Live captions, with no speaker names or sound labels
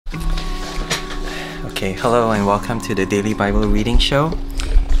Okay, hello and welcome to the Daily Bible Reading Show.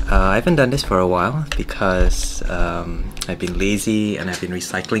 I haven't done this for a while because I've been lazy and I've been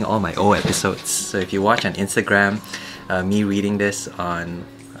recycling all my old episodes. So if you watch on Instagram, me reading this on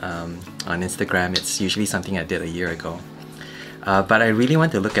Instagram, it's usually something I did a year ago. But I really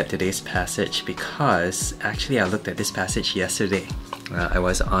want to look at today's passage because actually I looked at this passage yesterday. I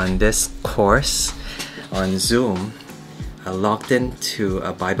was on this course on Zoom, logged into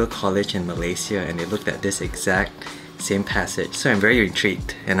a Bible college in Malaysia, and they looked at this exact same passage. So I'm very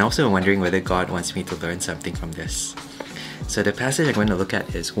intrigued, and also wondering whether God wants me to learn something from this. So the passage I'm going to look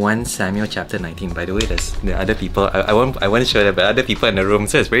at is 1 Samuel chapter 19. By the way, there's the other people. I want to show that, but other people in the room,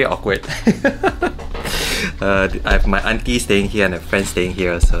 so it's very awkward. I have my auntie staying here and a friend staying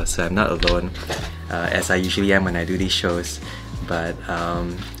here also, so I'm not alone, as I usually am when I do these shows. But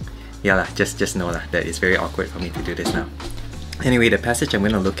just know that it's very awkward for me to do this now. Anyway, the passage I'm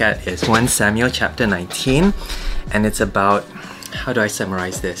going to look at is 1 Samuel chapter 19, and it's about, how do I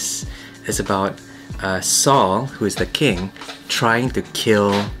summarize this? It's about Saul, who is the king, trying to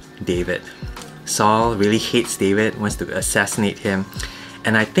kill David. Saul really hates David, wants to assassinate him,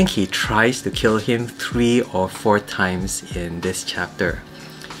 and I think he tries to kill him 3 or 4 times in this chapter.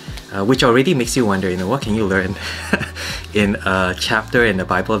 Which already makes you wonder, what can you learn in a chapter in the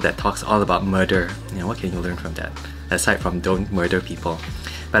Bible that talks all about murder? What can you learn from that? Aside from don't murder people.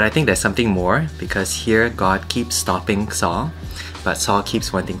 But I think there's something more, because here God keeps stopping Saul, but Saul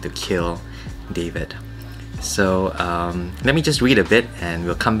keeps wanting to kill David. So let me just read a bit and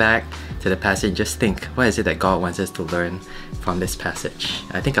we'll come back to the passage and just think, what is it that God wants us to learn from this passage?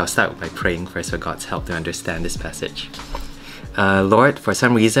 I think I'll start by praying first for God's help to understand this passage. Lord, for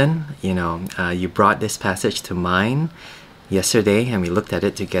some reason, you brought this passage to mind yesterday and we looked at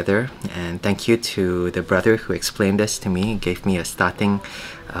it together, and thank you to the brother who explained this to me, gave me a starting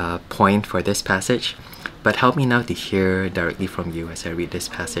point for this passage. But help me now to hear directly from you as I read this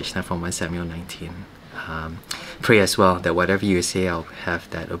passage now from 1 Samuel 19. Pray as well that whatever you say, I'll have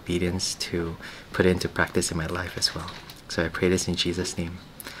that obedience to put into practice in my life as well. So I pray this in Jesus' name.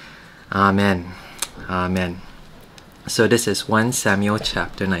 Amen. Amen. So this is 1 Samuel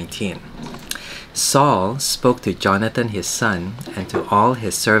chapter 19. Saul spoke to Jonathan his son and to all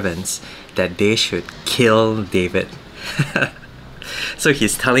his servants that they should kill David. So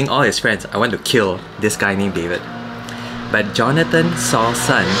he's telling all his friends, I want to kill this guy named David. But Jonathan, Saul's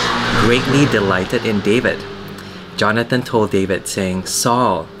son, greatly delighted in David. Jonathan told David, saying,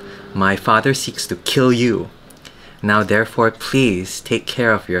 Saul, my father seeks to kill you. Now therefore, please take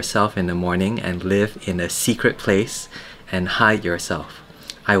care of yourself in the morning and live in a secret place and hide yourself.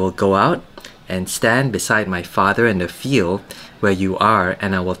 I will go out and stand beside my father in the field where you are,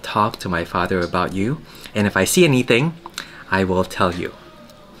 and I will talk to my father about you. And if I see anything, I will tell you.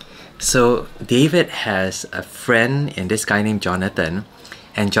 So David has a friend in this guy named Jonathan,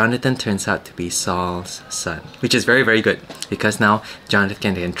 and Jonathan turns out to be Saul's son, which is very, very good, because now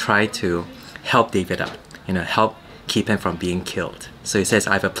Jonathan can try to help David out, help keep him from being killed. So he says,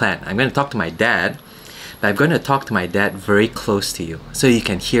 I have a plan. I'm going to talk to my dad, but I'm going to talk to my dad very close to you so you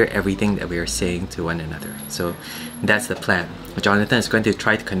can hear everything that we are saying to one another. So that's the plan. Jonathan is going to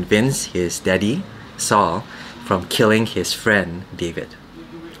try to convince his daddy, Saul, from killing his friend David.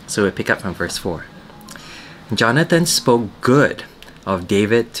 So we pick up from verse 4. Jonathan spoke good of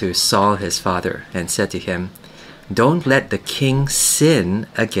David to Saul his father and said to him, Don't let the king sin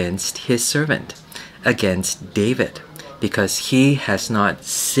against his servant, against David, because he has not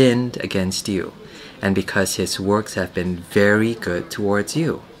sinned against you, and because his works have been very good towards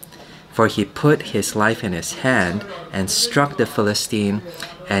you. For he put his life in his hand and struck the Philistine,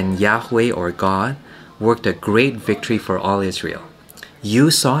 and Yahweh or God worked a great victory for all Israel.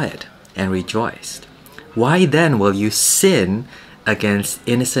 You saw it and rejoiced. Why then will you sin against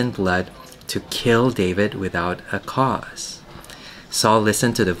innocent blood to kill David without a cause? Saul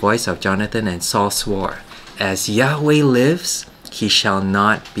listened to the voice of Jonathan, and Saul swore, As Yahweh lives, he shall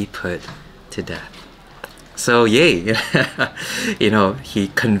not be put to death. So yay, he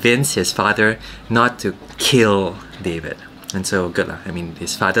convinced his father not to kill David. And so good.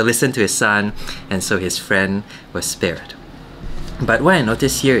 His father listened to his son, and so his friend was spared. But what I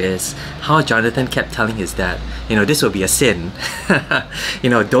notice here is how Jonathan kept telling his dad, this will be a sin.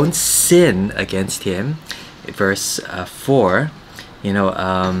 Don't sin against him. Verse 4,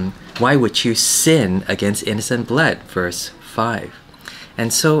 why would you sin against innocent blood? Verse 5.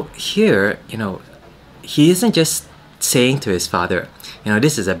 And so here, he isn't just saying to his father,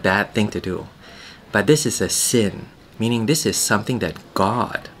 this is a bad thing to do, but this is a sin, meaning this is something that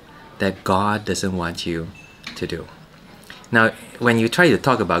God doesn't want you to do. Now, when you try to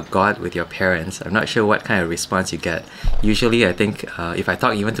talk about God with your parents, I'm not sure what kind of response you get. Usually, I think if I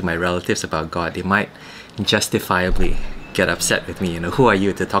talk even to my relatives about God, they might justifiably get upset with me. Who are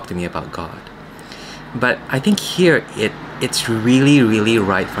you to talk to me about God? But I think here it's really, really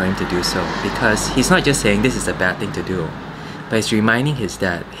right for him to do so, because he's not just saying this is a bad thing to do, but he's reminding his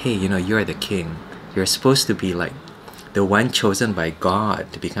dad, hey, you're the king. You're supposed to be like the one chosen by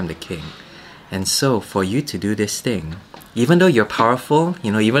God to become the king. And so for you to do this thing, even though you're powerful,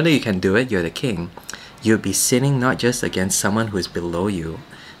 even though you can do it, you're the king, you'll be sinning not just against someone who is below you,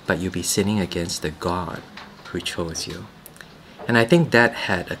 but you'll be sinning against the God who chose you. And I think that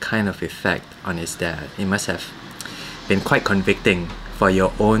had a kind of effect on his dad. It must have been quite convicting for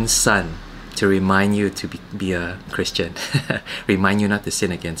your own son to remind you to be a Christian, remind you not to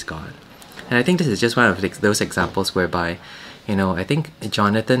sin against God. And I think this is just one of those examples whereby, I think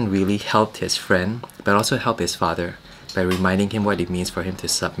Jonathan really helped his friend, but also helped his father by reminding him what it means for him to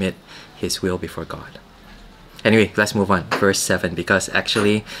submit his will before God. Anyway, let's move on. Verse 7, because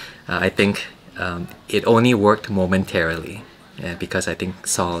actually, I think it only worked momentarily. Because I think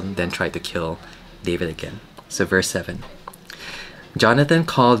Saul then tried to kill David again. So verse 7. Jonathan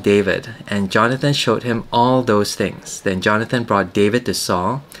called David, and Jonathan showed him all those things. Then Jonathan brought David to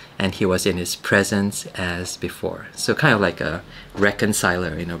Saul, and he was in his presence as before. So kind of like a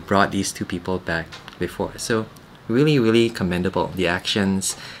reconciler, brought these two people back before. So really, really commendable, the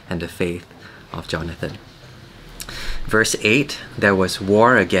actions and the faith of Jonathan. Verse 8, there was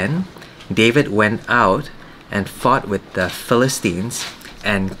war again. David went out and fought with the Philistines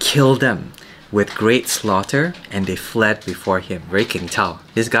and killed them with great slaughter, and they fled before him. Very King Tao.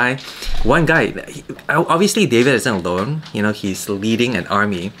 This guy, one guy, obviously David isn't alone, he's leading an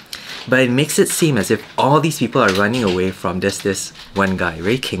army, but it makes it seem as if all these people are running away from this one guy.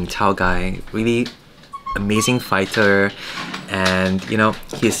 Very King Tao guy, really amazing fighter, and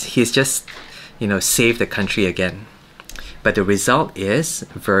he's just saved the country again. But the result is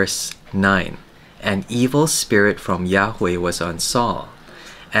verse 9. An evil spirit from Yahweh was on Saul,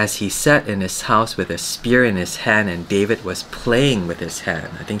 as he sat in his house with a spear in his hand, and David was playing with his hand.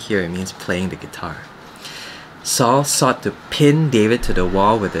 I think here it means playing the guitar. Saul sought to pin David to the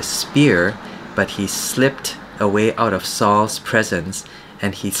wall with a spear, but he slipped away out of Saul's presence,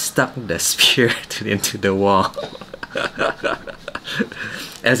 and he stuck the spear into the wall.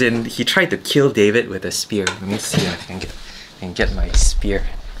 As in, he tried to kill David with a spear. Let me see if I can get my spear.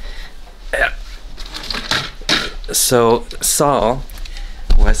 So Saul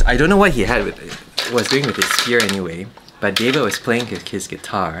I don't know what he was doing with his spear anyway, but David was playing his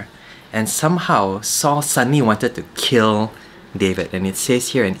guitar, and somehow Saul suddenly wanted to kill David, and it says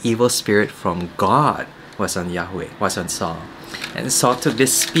here an evil spirit from God was on Saul. And Saul took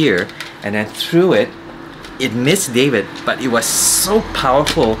this spear and then threw it. It missed David, but it was so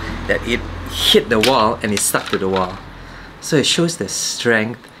powerful that it hit the wall and it stuck to the wall. So it shows the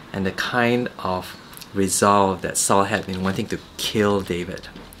strength and the kind of resolve that Saul had in wanting to kill David.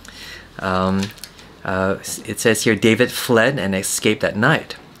 It says here, David fled and escaped at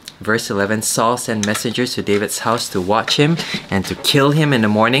night. Verse 11, Saul sent messengers to David's house to watch him and to kill him in the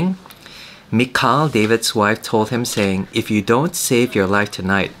morning. Michal, David's wife, told him, saying, if you don't save your life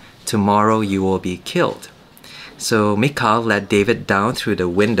tonight, tomorrow you will be killed. So Michal let David down through the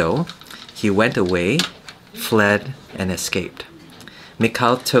window. He went away, fled, and escaped.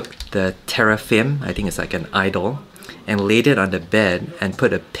 Michal took the teraphim, I think it's like an idol, and laid it on the bed and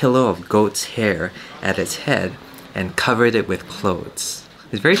put a pillow of goat's hair at its head and covered it with clothes.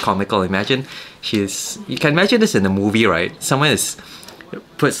 It's very comical. Imagine you can imagine this in a movie, right? Someone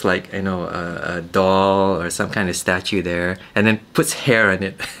puts like, a doll or some kind of statue there and then puts hair on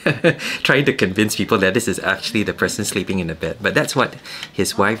it, trying to convince people that this is actually the person sleeping in the bed. But that's what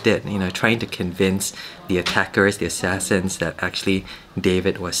his wife did, trying to convince the attackers, the assassins, that actually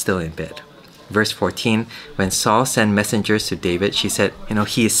David was still in bed. Verse 14, when Saul sent messengers to David, she said,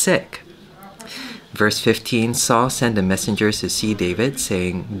 he is sick. Verse 15, Saul sent the messengers to see David,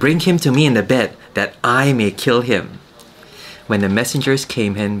 saying, bring him to me in the bed, that I may kill him. When the messengers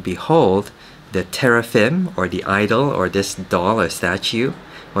came in, behold, the teraphim, or the idol, or this doll or statue,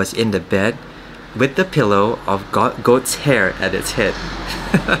 was in the bed with the pillow of goat's hair at its head.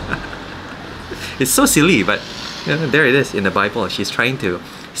 It's so silly, but there it is in the Bible. She's trying to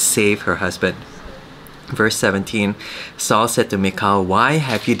save her husband. Verse 17, Saul said to Michal, why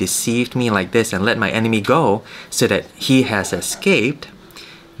have you deceived me like this and let my enemy go so that he has escaped?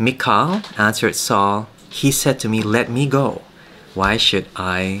 Michal answered Saul, he said to me, let me go. Why should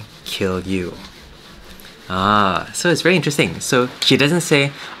I kill you? So it's very interesting. So she doesn't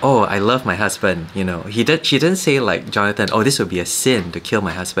say, "Oh, I love my husband." She doesn't say like Jonathan, "Oh, this would be a sin to kill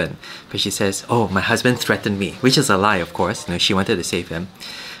my husband," but she says, "Oh, my husband threatened me," which is a lie, of course. She wanted to save him,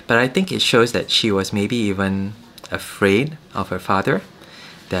 but I think it shows that she was maybe even afraid of her father,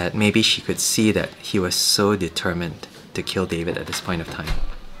 that maybe she could see that he was so determined to kill David at this point of time.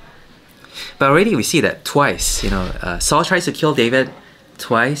 But already we see that twice. Saul tries to kill David.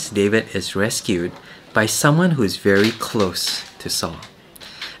 Twice, David is rescued by someone who is very close to Saul.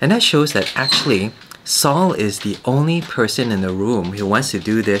 And that shows that actually Saul is the only person in the room who wants to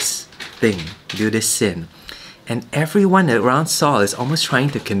do this thing, do this sin. And everyone around Saul is almost trying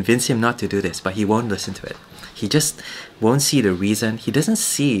to convince him not to do this, but he won't listen to it. He just won't see the reason. He doesn't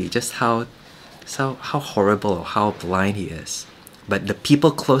see just how horrible or how blind he is. But the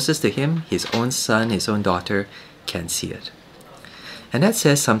people closest to him, his own son, his own daughter, can see it. And that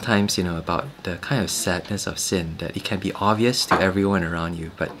says sometimes, about the kind of sadness of sin, that it can be obvious to everyone around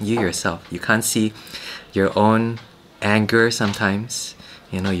you, but you yourself, you can't see your own anger sometimes,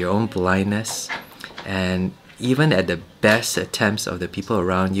 your own blindness. And even at the best attempts of the people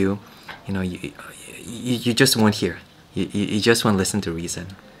around you, you just won't hear. You just won't listen to reason.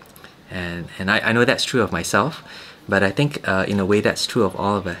 And I know that's true of myself, but I think in a way that's true of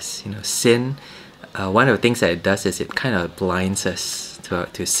all of us. Sin, one of the things that it does is it kind of blinds us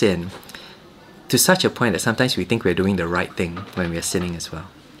to sin to such a point that sometimes we think we're doing the right thing when we're sinning as well.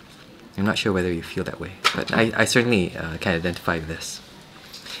 I'm not sure whether you feel that way, but I certainly can identify with this.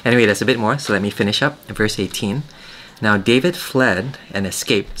 Anyway, there's a bit more, so let me finish up. Verse 18. Now David fled and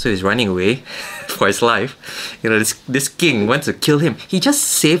escaped, so he's running away for his life. This king wants to kill him. He just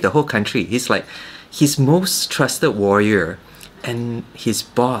saved the whole country. He's like his most trusted warrior, and his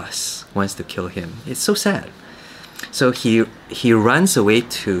boss wants to kill him. It's so sad. So he runs away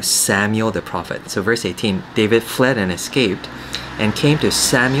to Samuel the prophet. So verse 18, David fled and escaped and came to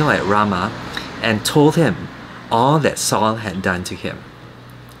Samuel at Ramah and told him all that Saul had done to him.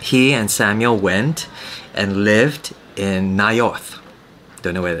 He and Samuel went and lived in Naioth.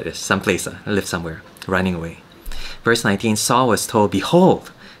 Don't know where that is. Someplace, lived somewhere, running away. Verse 19, Saul was told,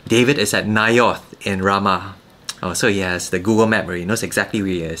 "Behold, David is at Naioth in Ramah." Oh, so he has the Google map where he knows exactly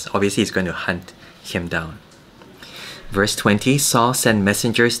where he is. Obviously, he's going to hunt him down. Verse 20, Saul sent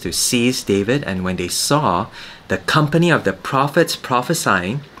messengers to seize David, and when they saw the company of the prophets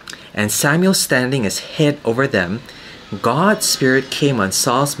prophesying, and Samuel standing as head over them, God's Spirit came on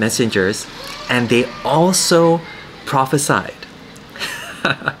Saul's messengers, and they also prophesied.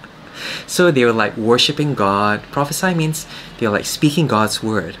 So they were like worshiping God. Prophesy means they were like speaking God's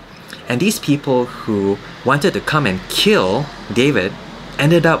word. And these people who wanted to come and kill David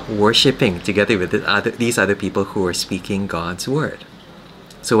ended up worshiping together with these other people who were speaking God's word.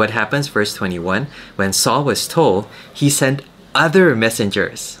 So what happens, verse 21, when Saul was told, he sent other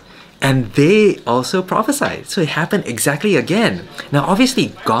messengers, and they also prophesied. So it happened exactly again. Now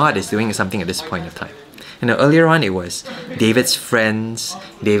obviously God is doing something at this point of time. Earlier on it was David's friends,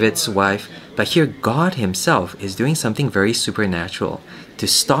 David's wife, but here God himself is doing something very supernatural to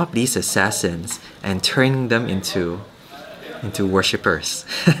stop these assassins and turning them into worshippers.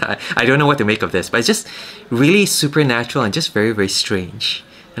 I don't know what to make of this, but it's just really supernatural and just very, very strange.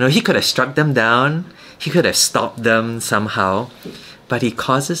 He could have struck them down, he could have stopped them somehow, but he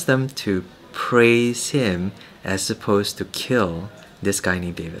causes them to praise him as opposed to kill this guy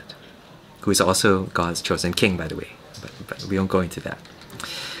named David, who is also God's chosen king, by the way. But we won't go into that.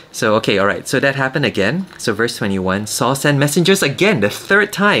 So, okay, all right. So that happened again. So verse 21, Saul sent messengers again, the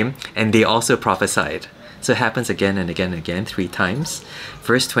third time, and they also prophesied. So it happens again and again and again, 3 times.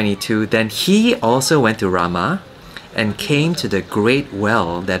 Verse 22, then he also went to Ramah and came to the great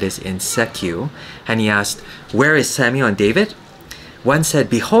well that is in Secu, and he asked, "Where is Samuel and David?" One said,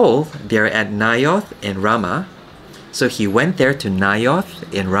 "Behold, they are at Naioth in Ramah." So he went there to Naioth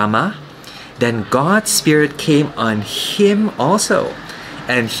in Ramah. Then God's Spirit came on him also,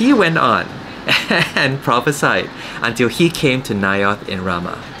 and he went on and prophesied until he came to Naioth in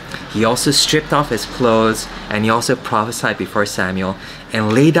Ramah. He also stripped off his clothes, and he also prophesied before Samuel,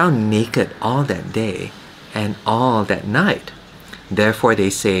 and lay down naked all that day and all that night. Therefore they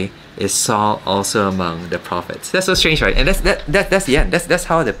say, is Saul also among the prophets? That's so strange, right? And that's the end. That's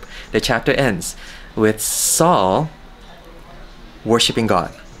how the chapter ends, with Saul worshiping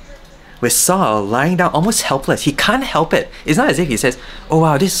God. With Saul lying down almost helpless. He can't help it. It's not as if he says, "Oh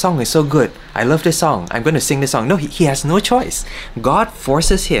wow, this song is so good. I love this song. I'm going to sing this song." No, he has no choice. God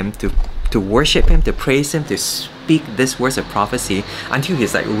forces him to worship him, to praise him, to speak these words of prophecy until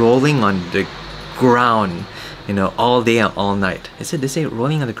he's like rolling on the ground, you know, all day and all night. Is it, they say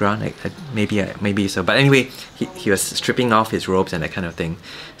rolling on the ground? Maybe so. But anyway, he was stripping off his robes and that kind of thing.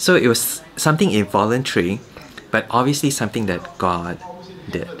 So it was something involuntary, but obviously something that God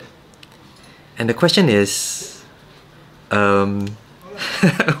did. And the question is,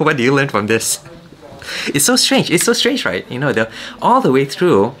 what do you learn from this? It's so strange. It's so strange, right? You know, all the way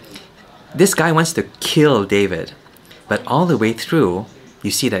through, this guy wants to kill David. But all the way through,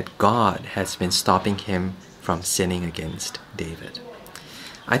 you see that God has been stopping him from sinning against David.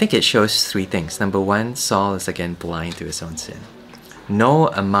 I think it shows three things. Number one, Saul is again blind to his own sin. No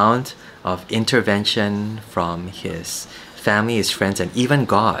amount of intervention from his family, his friends, and even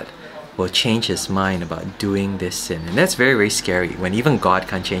God will change his mind about doing this sin. And that's very, very scary when even God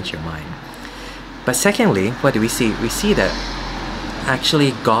can't change your mind. But secondly, what do we see? We see that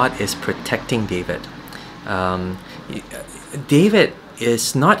actually God is protecting David. David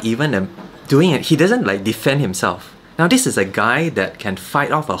is not even doing it. He doesn't like defend himself. Now this is a guy that can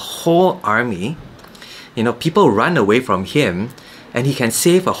fight off a whole army. You know, people run away from him and he can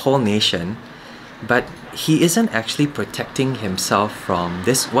save a whole nation. But he isn't actually protecting himself from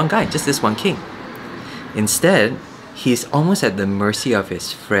this one guy, just this one king. Instead, he's almost at the mercy of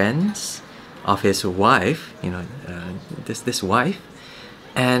his friends, of his wife, you know, this wife.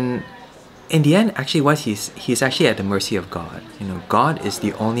 And in the end, actually, what he's actually at the mercy of God. You know, God is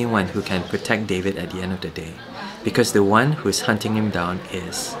the only one who can protect David at the end of the day, because the one who's hunting him down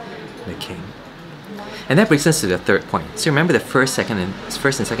is the king. And that brings us to the third point. So remember the first and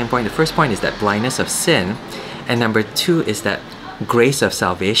second point. The first point is that blindness of sin, and number two is that grace of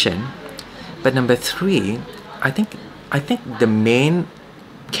salvation. But number three, I think the main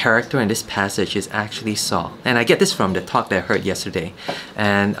character in this passage is actually Saul. And I get this from the talk that I heard yesterday.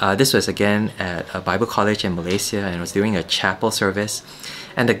 And this was again at a Bible college in Malaysia, and it was during a chapel service.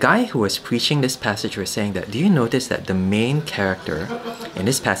 And the guy who was preaching this passage was saying that, do you notice that the main character in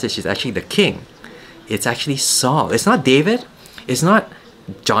this passage is actually the king? It's actually Saul. It's not David. It's not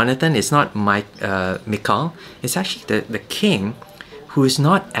Jonathan. It's not Michal. It's actually the king who is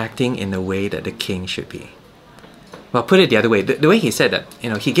not acting in the way that the king should be. Well, put it the other way. The way he said that, you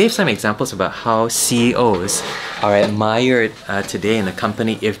know, he gave some examples about how CEOs are admired today in the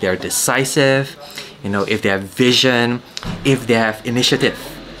company if they're decisive, you know, if they have vision, if they have initiative.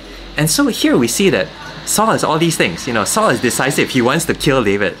 And so here we see that Saul has all these things. You know, Saul is decisive. He wants to kill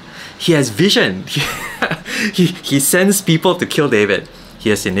David. He has vision. he sends people to kill David. He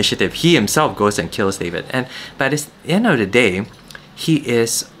has initiative. He himself goes and kills David. But at the end of the day, he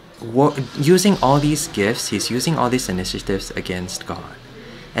is using all these gifts, he's using all these initiatives against God.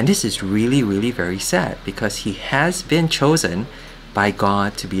 And this is really, really very sad, because he has been chosen by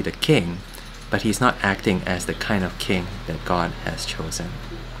God to be the king, but he's not acting as the kind of king that God has chosen.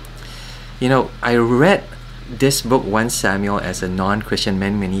 You know, I read this book 1 Samuel as a non-Christian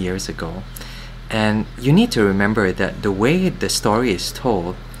many years ago, and you need to remember that the way the story is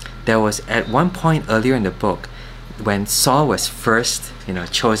told, there was at one point earlier in the book when Saul was first, you know,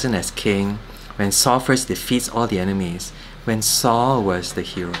 chosen as king, when Saul first defeats all the enemies, when Saul was the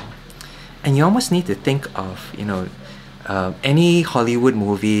hero. And you almost need to think of, you know, any Hollywood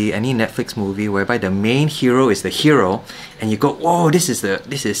movie, any Netflix movie whereby the main hero is the hero, and you go, whoa, this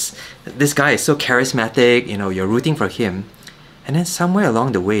guy is so charismatic, you know, you're rooting for him. And then somewhere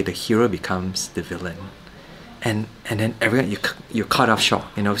along the way, the hero becomes the villain. And then everyone, you're caught off short,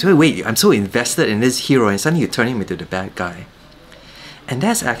 you know. So wait, I'm so invested in this hero, and suddenly you turn him into the bad guy. And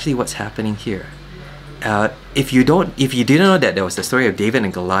that's actually what's happening here. If you didn't know that there was the story of David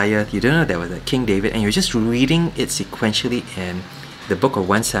and Goliath, you didn't know there was a King David, and you're just reading it sequentially in the book of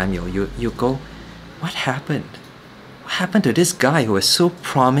 1 Samuel, you go, what happened? What happened to this guy who was so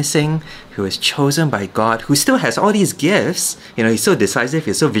promising, who was chosen by God, who still has all these gifts? You know, he's so decisive,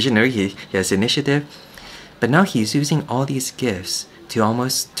 he's so visionary, he has initiative. But now he's using all these gifts to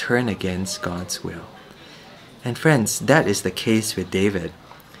almost turn against God's will. And friends, that is the case with David.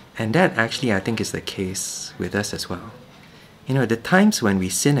 And that actually, I think, is the case with us as well. You know, the times when we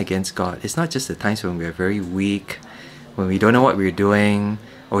sin against God, it's not just the times when we're very weak, when we don't know what we're doing,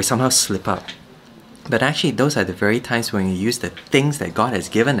 or we somehow slip up. But actually, those are the very times when you use the things that God has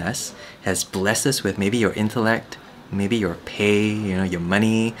given us, has blessed us with, maybe your intellect, maybe your pay, you know, your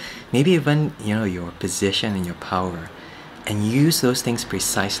money, maybe even, you know, your position and your power, and use those things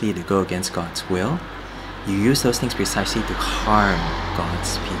precisely to go against God's will. You use those things precisely to harm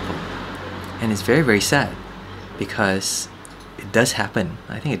God's people. And it's very, very sad, because it does happen.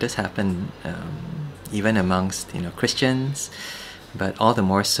 I think it does happen even amongst, you know, Christians, but all the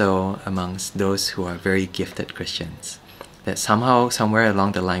more so amongst those who are very gifted Christians. That somehow, somewhere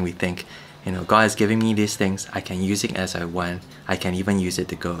along the line, we think, You know, God has given me these things. I can use it as I want. I can even use it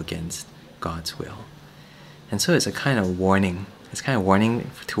to go against God's will. And so it's a kind of warning. It's kind of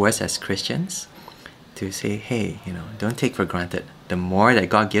warning to us as Christians to say, hey, you know, don't take for granted. The more that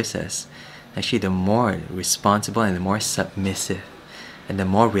God gives us, actually the more responsible and the more submissive and the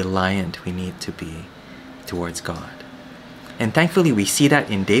more reliant we need to be towards God. And thankfully we see that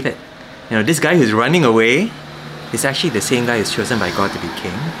in David. You know, this guy who's running away is actually the same guy who's chosen by God to be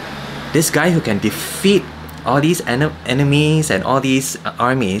king. This guy who can defeat all these enemies and all these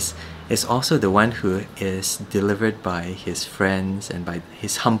armies is also the one who is delivered by his friends and by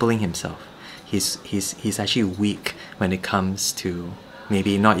his humbling himself. He's actually weak when it comes to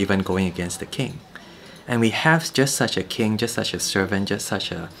maybe not even going against the king. And we have just such a king, just such a servant, just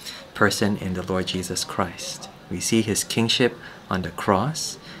such a person in the Lord Jesus Christ. We see his kingship on the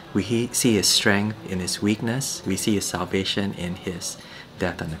cross. We see his strength in his weakness. We see his salvation in his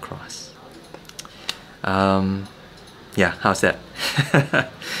death on the cross. Yeah, how's that?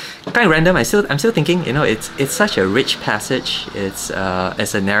 Kind of random. I'm still thinking. You know, it's such a rich passage. It's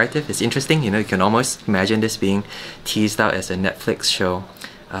as a narrative, it's interesting. You know, you can almost imagine this being teased out as a Netflix show,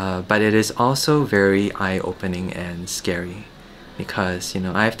 but it is also very eye-opening and scary, because, you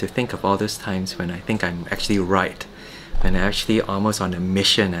know, I have to think of all those times when I think I'm actually right, when I'm actually almost on a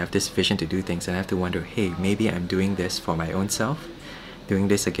mission. I have this vision to do things, and I have to wonder, hey, maybe I'm doing this for my own self, doing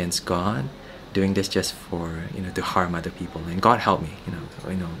this against God, doing this just for, you know, to harm other people. And God help me,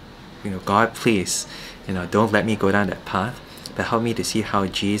 God, please, you know, don't let me go down that path, but help me to see how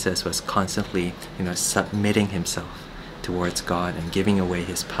Jesus was constantly, you know, submitting himself towards God and giving away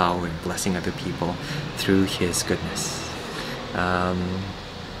his power and blessing other people through his goodness.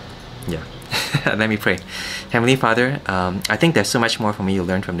 Yeah. Let me pray. Heavenly Father, I think there's so much more for me to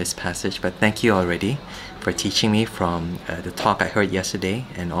learn from this passage, but thank you already for teaching me from the talk I heard yesterday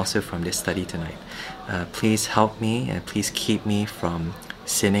and also from this study tonight. Please help me and please keep me from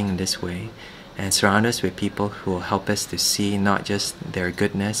sinning in this way, and surround us with people who will help us to see not just their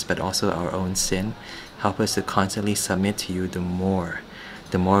goodness but also our own sin. Help us to constantly submit to you the more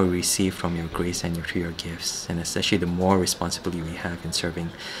we receive from your grace and through your gifts, and especially the more responsibility we have in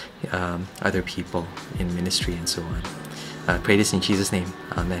serving other people in ministry and so on. I pray this in Jesus' name.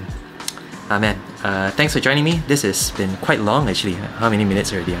 Amen. Amen. Thanks for joining me. This has been quite long actually. How many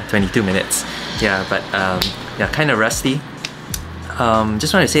minutes already? 22 minutes. Yeah, but yeah, kind of rusty.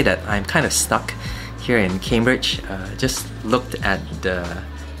 Just want to say that I'm kind of stuck here in Cambridge. Just looked at the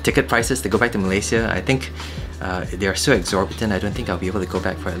ticket prices to go back to Malaysia. I think they are so exorbitant. I don't think I'll be able to go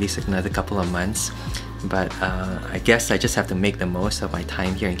back for at least another couple of months. But I guess I just have to make the most of my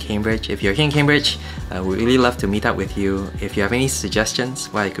time here in Cambridge. If you're here in Cambridge, we'd really love to meet up with you. If you have any suggestions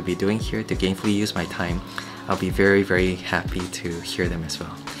what I could be doing here to gainfully use my time, I'll be very, very happy to hear them as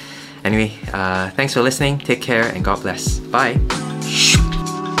well. Anyway, thanks for listening. Take care and God bless. Bye.